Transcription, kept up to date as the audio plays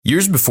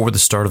Years before the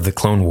start of the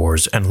Clone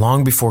Wars, and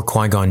long before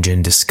Qui-Gon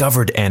Jinn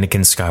discovered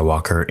Anakin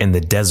Skywalker in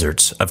the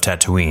deserts of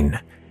Tatooine,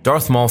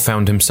 Darth Maul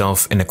found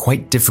himself in a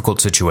quite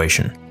difficult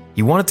situation.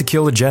 He wanted to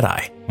kill a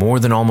Jedi. More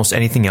than almost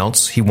anything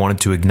else, he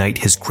wanted to ignite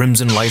his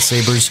crimson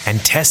lightsabers and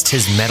test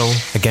his mettle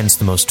against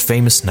the most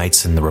famous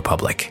knights in the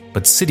Republic.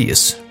 But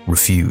Sidious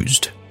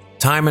refused.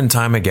 Time and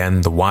time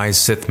again, the wise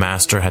Sith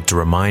Master had to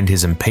remind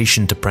his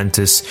impatient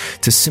apprentice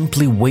to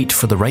simply wait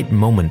for the right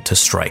moment to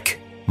strike.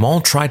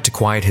 Maul tried to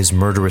quiet his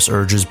murderous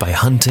urges by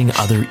hunting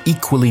other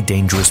equally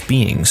dangerous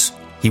beings.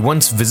 He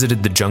once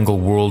visited the jungle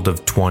world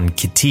of Tuan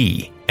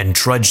Kiti and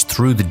trudged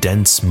through the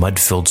dense,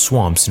 mud-filled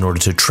swamps in order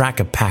to track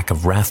a pack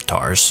of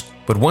Rathtars.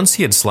 But once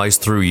he had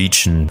sliced through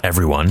each and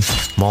every one,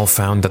 Maul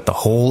found that the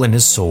hole in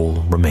his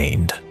soul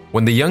remained.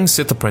 When the young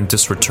Sith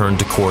apprentice returned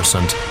to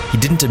Coruscant, he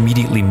didn't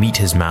immediately meet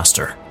his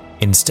master.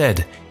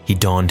 Instead, he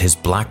donned his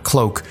black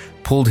cloak,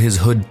 pulled his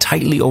hood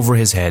tightly over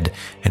his head,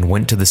 and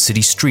went to the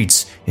city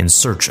streets in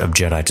search of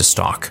Jedi to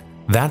stalk.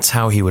 That's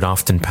how he would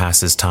often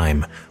pass his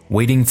time,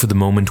 waiting for the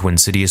moment when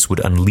Sidious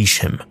would unleash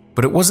him.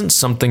 But it wasn't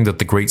something that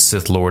the great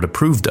Sith Lord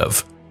approved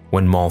of.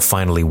 When Maul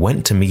finally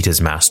went to meet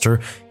his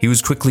master, he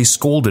was quickly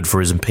scolded for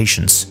his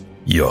impatience.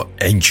 "Your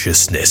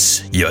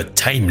anxiousness, your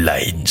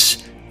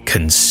timelines,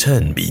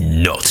 concern me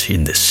not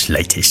in the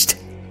slightest,"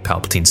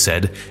 Palpatine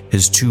said,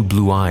 his two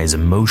blue eyes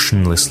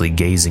emotionlessly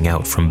gazing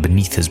out from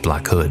beneath his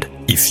black hood.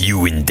 "If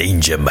you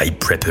endanger my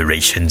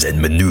preparations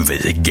and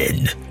maneuvers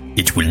again,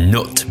 it will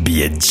not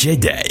be a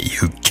Jedi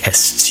who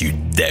casts you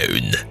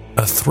down."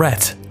 A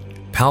threat.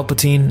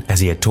 Palpatine, as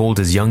he had told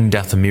his young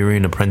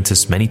Dathomirian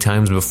apprentice many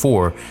times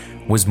before,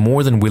 was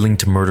more than willing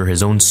to murder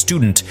his own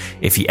student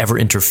if he ever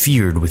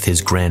interfered with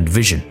his grand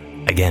vision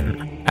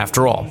again.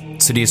 After all,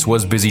 Sidious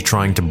was busy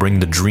trying to bring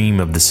the dream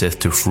of the Sith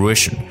to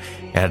fruition.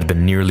 It had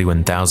been nearly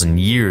 1,000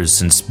 years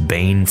since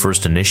Bane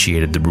first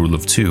initiated the Rule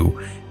of Two,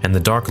 and the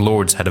Dark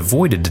Lords had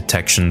avoided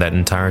detection that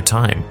entire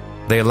time.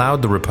 They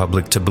allowed the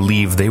Republic to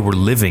believe they were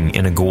living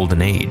in a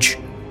golden age.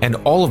 And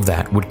all of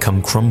that would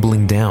come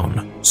crumbling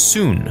down,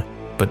 soon,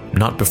 but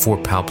not before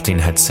Palpatine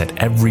had set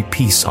every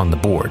piece on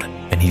the board,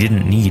 and he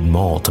didn't need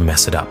Maul to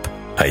mess it up.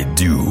 "I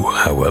do,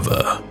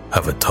 however,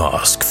 have a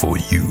task for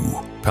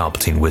you,"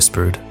 Palpatine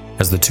whispered,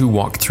 as the two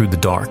walked through the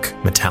dark,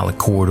 metallic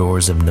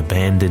corridors of an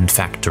abandoned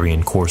factory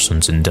in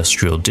Coruscant's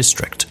industrial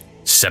district.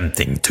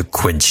 "Something to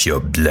quench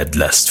your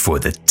bloodlust for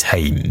the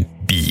time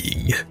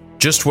being."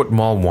 Just what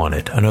Maul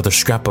wanted, another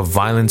scrap of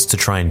violence to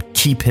try and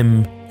keep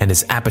him and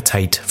his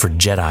appetite for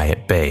Jedi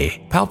at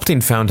bay.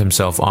 Palpatine found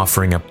himself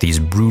offering up these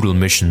brutal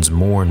missions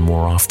more and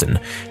more often,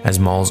 as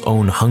Maul's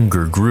own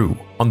hunger grew.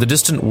 On the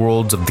distant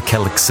worlds of the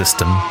Kellic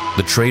system,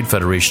 the Trade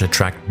Federation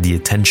attracted the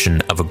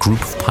attention of a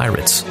group of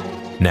pirates.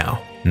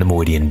 Now,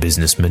 Nemoidian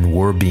businessmen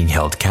were being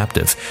held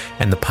captive,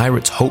 and the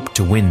pirates hoped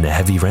to win a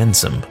heavy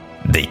ransom.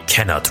 "They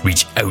cannot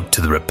reach out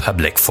to the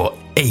Republic for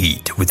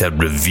aid without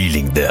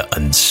revealing their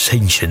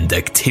unsanctioned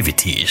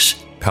activities,"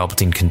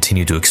 Palpatine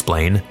continued to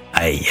explain.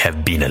 "I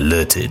have been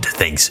alerted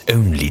thanks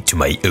only to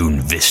my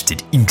own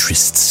vested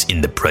interests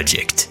in the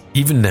project."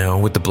 Even now,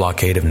 with the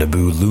blockade of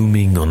Naboo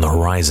looming on the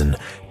horizon,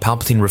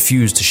 Palpatine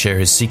refused to share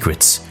his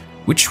secrets,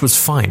 which was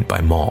fine by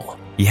Maul.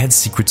 He had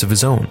secrets of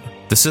his own.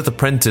 The Sith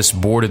apprentice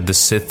boarded the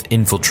Sith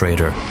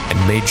infiltrator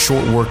and made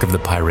short work of the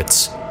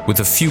pirates. With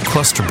a few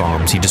cluster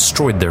bombs, he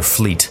destroyed their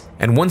fleet.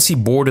 And once he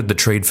boarded the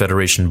Trade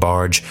Federation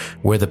barge,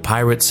 where the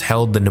pirates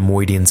held the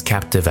Nemoidians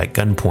captive at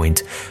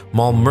gunpoint,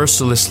 Maul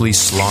mercilessly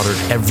slaughtered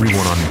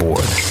everyone on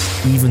board,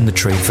 even the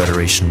Trade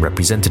Federation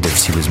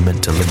representatives he was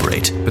meant to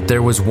liberate. But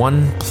there was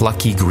one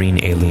plucky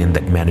green alien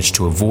that managed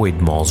to avoid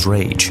Maul's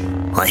rage.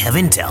 "I have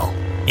intel.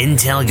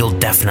 Intel you'll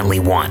definitely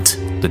want,"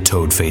 the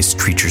toad-faced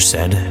creature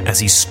said as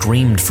he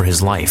screamed for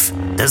his life.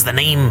 "Does the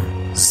name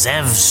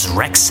Zev's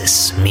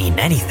Rexus mean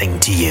anything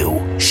to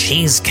you?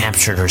 She's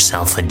captured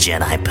herself a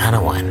Jedi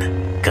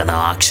Padawan. Gonna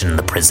auction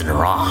the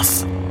prisoner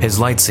off." His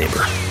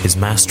lightsaber, his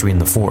mastery in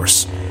the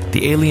Force.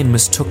 The alien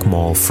mistook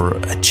Maul for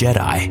a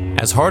Jedi.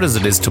 As hard as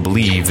it is to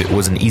believe, it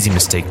was an easy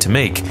mistake to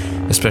make,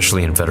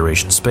 especially in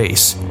Federation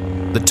space.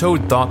 The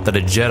Toad thought that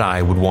a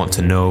Jedi would want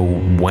to know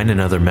when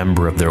another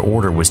member of their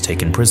order was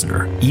taken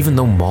prisoner. Even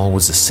though Maul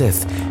was a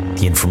Sith,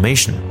 the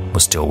information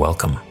was still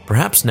welcome.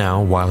 Perhaps now,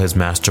 while his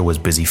master was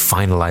busy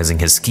finalizing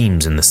his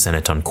schemes in the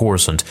Senate on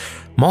Coruscant,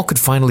 Maul could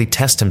finally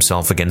test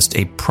himself against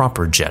a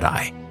proper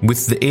Jedi.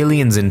 With the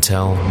aliens'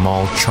 intel,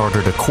 Maul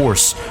chartered a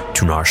course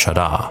to Nar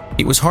Shaddaa.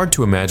 It was hard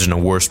to imagine a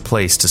worse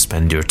place to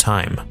spend your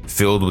time,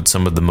 filled with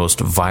some of the most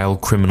vile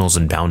criminals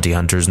and bounty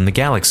hunters in the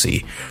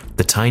galaxy.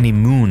 The tiny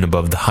moon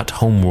above the Hutt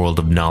homeworld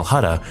of Nal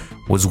Hutta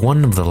was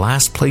one of the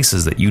last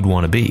places that you'd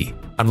want to be.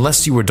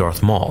 Unless you were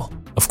Darth Maul,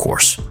 of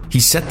course. He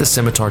set the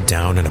scimitar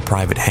down in a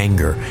private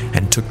hangar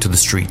and took to the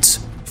streets.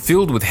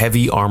 Filled with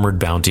heavy armored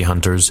bounty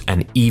hunters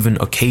and even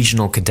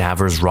occasional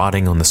cadavers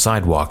rotting on the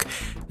sidewalk,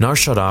 Nar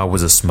Shaddaa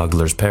was a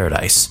smuggler's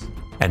paradise.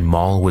 and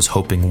Maul was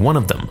hoping one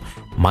of them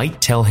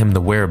might tell him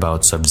the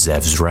whereabouts of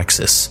Zev's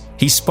Rexus.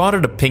 He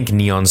spotted a pink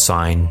neon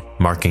sign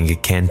marking a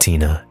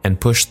cantina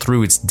and pushed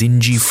through its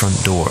dingy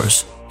front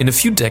doors. In a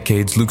few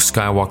decades, Luke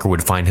Skywalker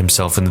would find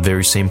himself in the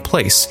very same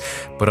place,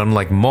 but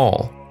unlike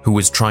Maul, who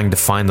was trying to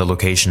find the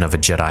location of a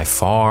Jedi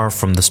far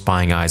from the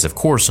spying eyes of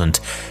Coruscant,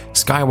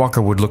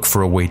 Skywalker would look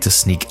for a way to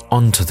sneak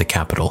onto the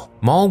capital.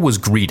 Maul was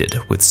greeted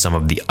with some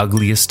of the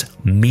ugliest,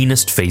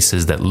 meanest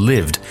faces that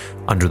lived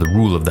under the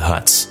rule of the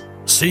Hutts.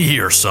 See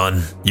here,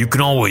 son. You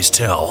can always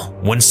tell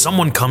when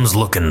someone comes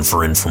looking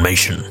for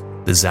information,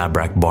 the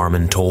Zabrak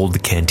barman told the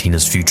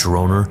cantina's future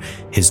owner,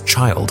 his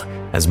child,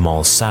 as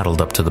Maul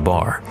saddled up to the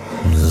bar.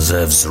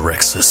 Zev's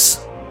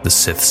Rexus, the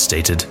Sith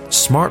stated.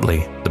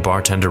 Smartly, the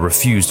bartender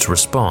refused to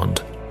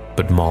respond,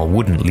 but Maul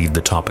wouldn't leave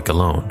the topic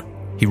alone.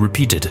 He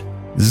repeated,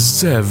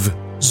 Zev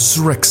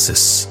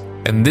Zrexus,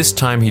 and this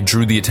time he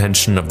drew the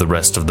attention of the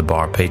rest of the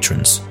bar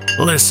patrons.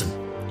 Listen,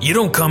 you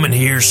don't come in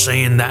here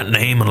saying that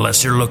name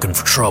unless you're looking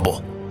for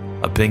trouble,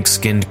 a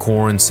pink-skinned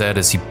Corran said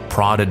as he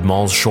prodded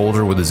Maul's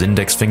shoulder with his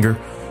index finger.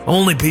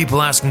 Only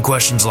people asking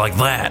questions like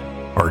that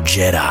are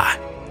Jedi.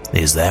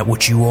 Is that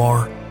what you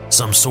are?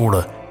 Some sort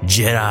of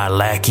Jedi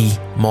lackey?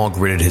 Maul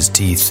gritted his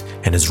teeth,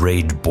 and his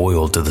rage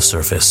boiled to the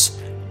surface.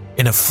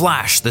 In a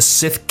flash, the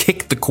Sith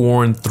kicked the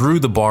Corran through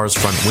the bar's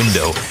front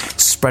window,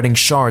 spreading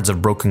shards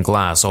of broken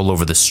glass all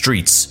over the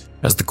streets.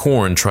 As the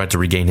Corran tried to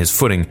regain his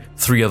footing,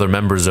 3 other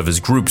members of his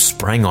group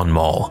sprang on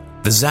Maul.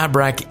 The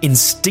Zabrak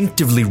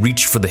instinctively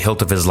reached for the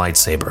hilt of his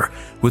lightsaber.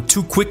 With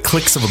 2 quick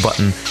clicks of a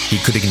button, he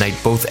could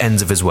ignite both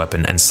ends of his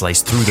weapon and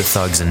slice through the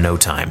thugs in no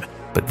time.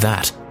 But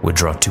that would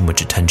draw too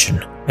much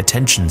attention.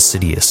 Attention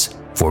Sidious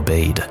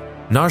forbade.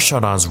 Nar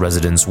Shaddaa's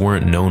residents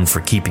weren't known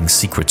for keeping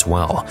secrets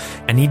well,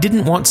 and he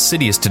didn't want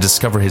Sidious to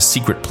discover his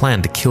secret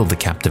plan to kill the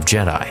captive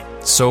Jedi.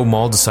 So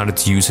Maul decided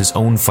to use his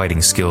own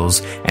fighting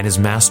skills and his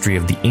mastery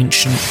of the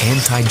ancient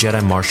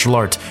anti-Jedi martial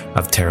art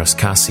of Teras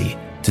Kasi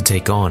to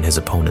take on his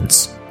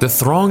opponents. The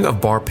throng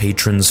of bar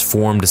patrons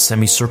formed a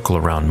semicircle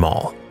around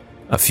Maul.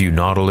 A few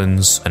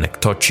Nautolans, an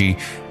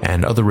Ektochi,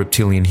 and other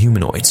reptilian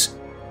humanoids.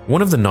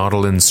 One of the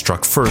Nautolans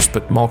struck first,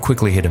 but Maul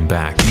quickly hit him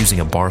back, using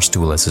a bar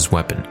stool as his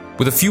weapon.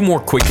 With a few more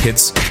quick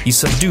hits, he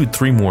subdued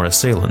 3 more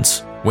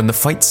assailants. When the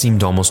fight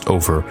seemed almost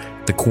over,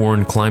 the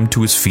Corran climbed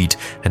to his feet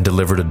and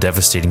delivered a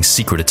devastating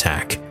secret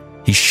attack.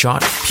 He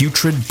shot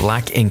putrid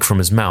black ink from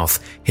his mouth,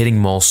 hitting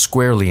Maul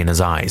squarely in his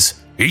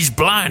eyes. He's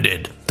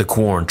blinded, the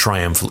Corran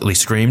triumphantly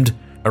screamed.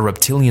 A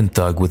reptilian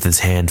thug with his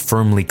hand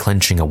firmly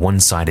clenching a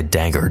one-sided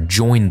dagger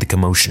joined the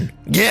commotion.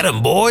 Get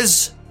him,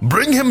 boys!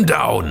 Bring him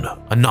down!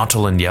 A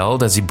Nautolan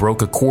yelled as he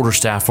broke a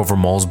quarterstaff over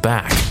Maul's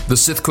back. The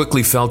Sith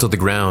quickly fell to the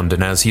ground,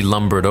 and as he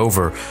lumbered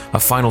over, a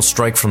final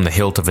strike from the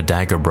hilt of a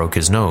dagger broke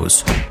his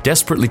nose.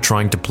 Desperately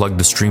trying to plug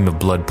the stream of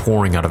blood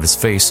pouring out of his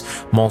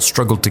face, Maul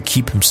struggled to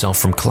keep himself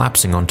from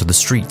collapsing onto the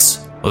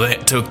streets. Well,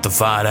 that took the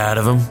fight out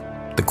of him,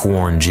 the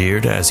Corran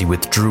jeered as he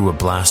withdrew a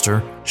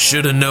blaster.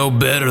 Shoulda known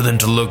better than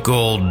to look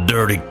old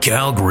dirty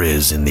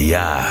Calgriz in the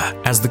eye.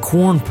 As the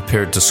Corran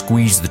prepared to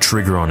squeeze the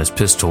trigger on his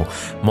pistol,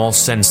 Maul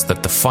sensed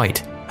that the fight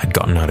had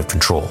gotten out of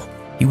control.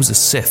 He was a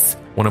Sith,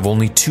 one of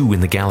only 2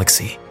 in the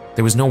galaxy.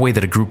 There was no way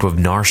that a group of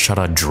Nar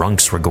Shaddaa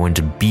drunks were going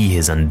to be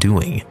his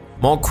undoing.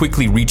 Maul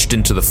quickly reached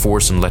into the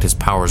Force and let his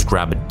powers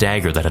grab a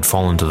dagger that had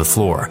fallen to the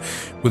floor.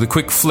 With a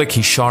quick flick,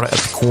 he shot it at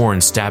the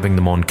Corran, stabbing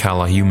the Mon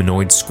Cala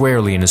humanoid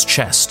squarely in his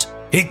chest.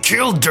 He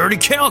killed Dirty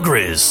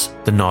Calgriz,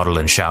 the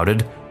Nautolan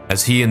shouted.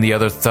 As he and the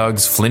other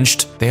thugs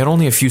flinched, they had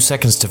only a few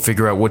seconds to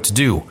figure out what to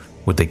do.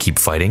 Would they keep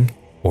fighting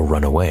or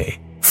run away?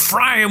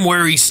 Fry him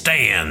where he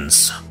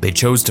stands. They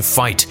chose to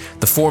fight.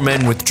 The 4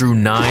 men withdrew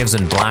knives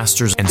and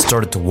blasters and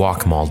started to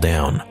walk Maul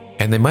down.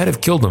 And they might have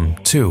killed him,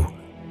 too.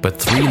 But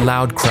 3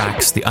 loud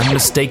cracks, the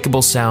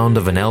unmistakable sound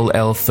of an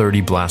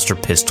LL-30 blaster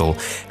pistol,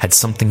 had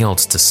something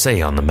else to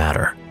say on the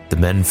matter. The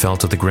men fell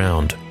to the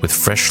ground, with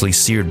freshly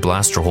seared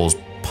blaster holes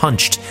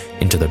punched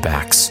into their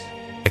backs,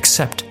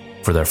 except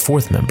for their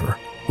 4th member,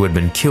 who had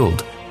been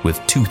killed with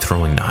 2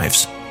 throwing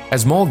knives.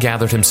 As Maul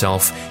gathered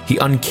himself, he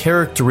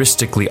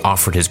uncharacteristically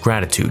offered his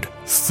gratitude.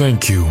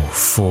 Thank you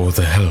for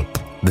the help,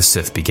 the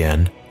Sith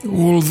began.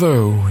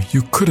 Although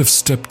you could have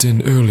stepped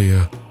in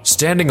earlier.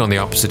 Standing on the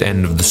opposite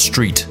end of the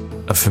street,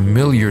 a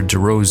familiar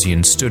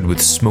Derosian stood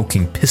with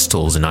smoking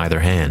pistols in either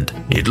hand.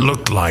 It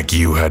looked like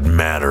you had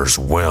matters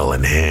well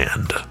in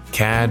hand.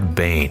 Cad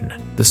Bane,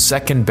 the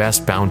 2nd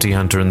best bounty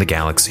hunter in the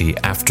galaxy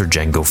after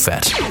Jango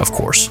Fett, of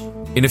course.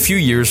 In a few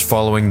years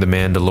following the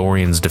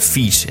Mandalorians'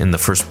 defeat in the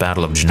first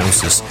Battle of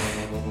Geonosis,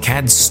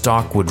 Cad's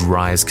stock would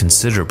rise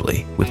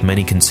considerably, with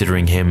many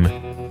considering him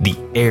the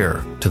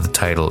heir to the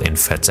title in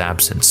Fett's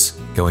absence,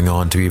 going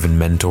on to even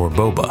mentor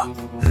Boba.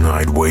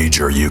 I'd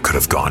wager you could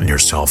have gotten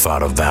yourself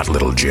out of that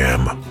little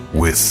jam,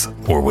 with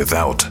or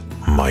without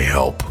my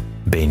help,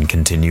 Bane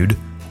continued.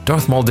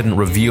 Darth Maul didn't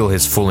reveal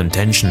his full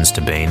intentions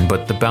to Bane,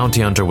 but the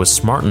bounty hunter was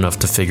smart enough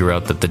to figure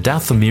out that the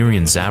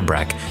Dathomirian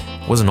Zabrak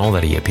wasn't all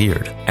that he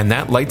appeared. And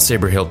that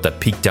lightsaber hilt that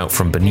peeked out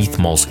from beneath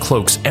Maul's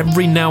cloaks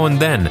every now and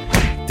then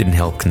didn't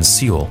help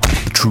conceal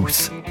the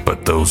truth.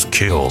 but those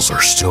kills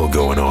are still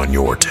going on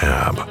your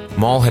tab.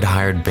 Maul had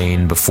hired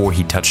Bane before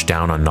he touched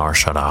down on Nar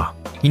Shaddaa.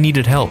 He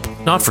needed help,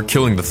 not for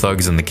killing the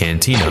thugs in the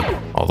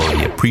cantina, although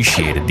he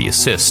appreciated the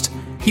assist.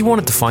 He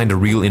wanted to find a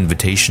real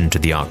invitation to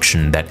the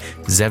auction that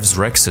Zevs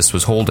Rexus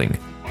was holding.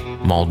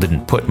 Maul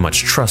didn't put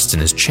much trust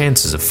in his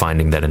chances of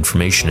finding that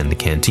information in the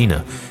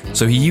cantina,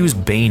 so he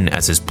used Bane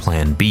as his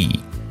plan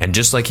B. And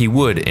just like he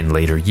would in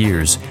later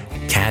years,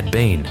 Cad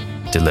Bane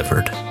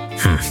delivered.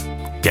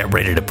 Get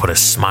ready to put a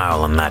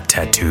smile on that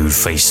tattooed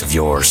face of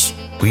yours.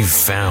 We've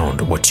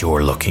found what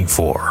you're looking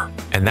for.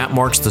 And that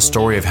marks the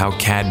story of how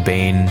Cad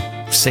Bane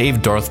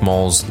saved Darth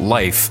Maul's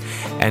life.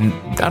 And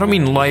I don't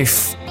mean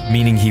life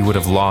meaning he would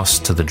have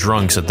lost to the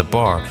drunks at the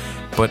bar,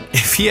 but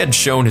if he had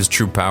shown his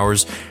true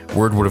powers,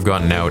 word would have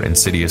gotten out and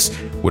Sidious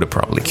would have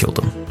probably killed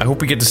him. I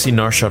hope we get to see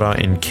Nar Shaddaa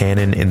in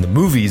canon in the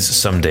movies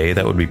someday.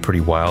 That would be pretty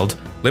wild.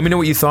 Let me know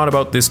what you thought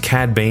about this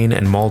Cad Bane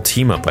and Maul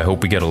team-up. I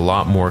hope we get a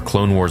lot more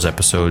Clone Wars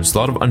episodes, a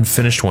lot of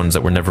unfinished ones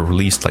that were never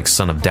released, like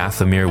Son of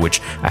Dathomir,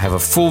 which I have a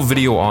full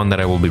video on that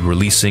I will be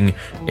releasing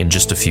in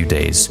just a few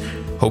days.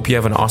 Hope you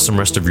have an awesome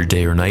rest of your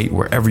day or night,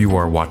 wherever you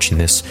are watching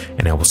this,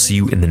 and I will see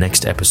you in the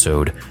next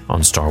episode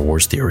on Star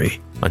Wars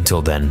Theory.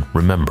 Until then,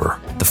 remember,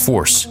 the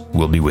Force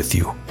will be with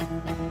you.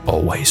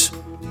 Always.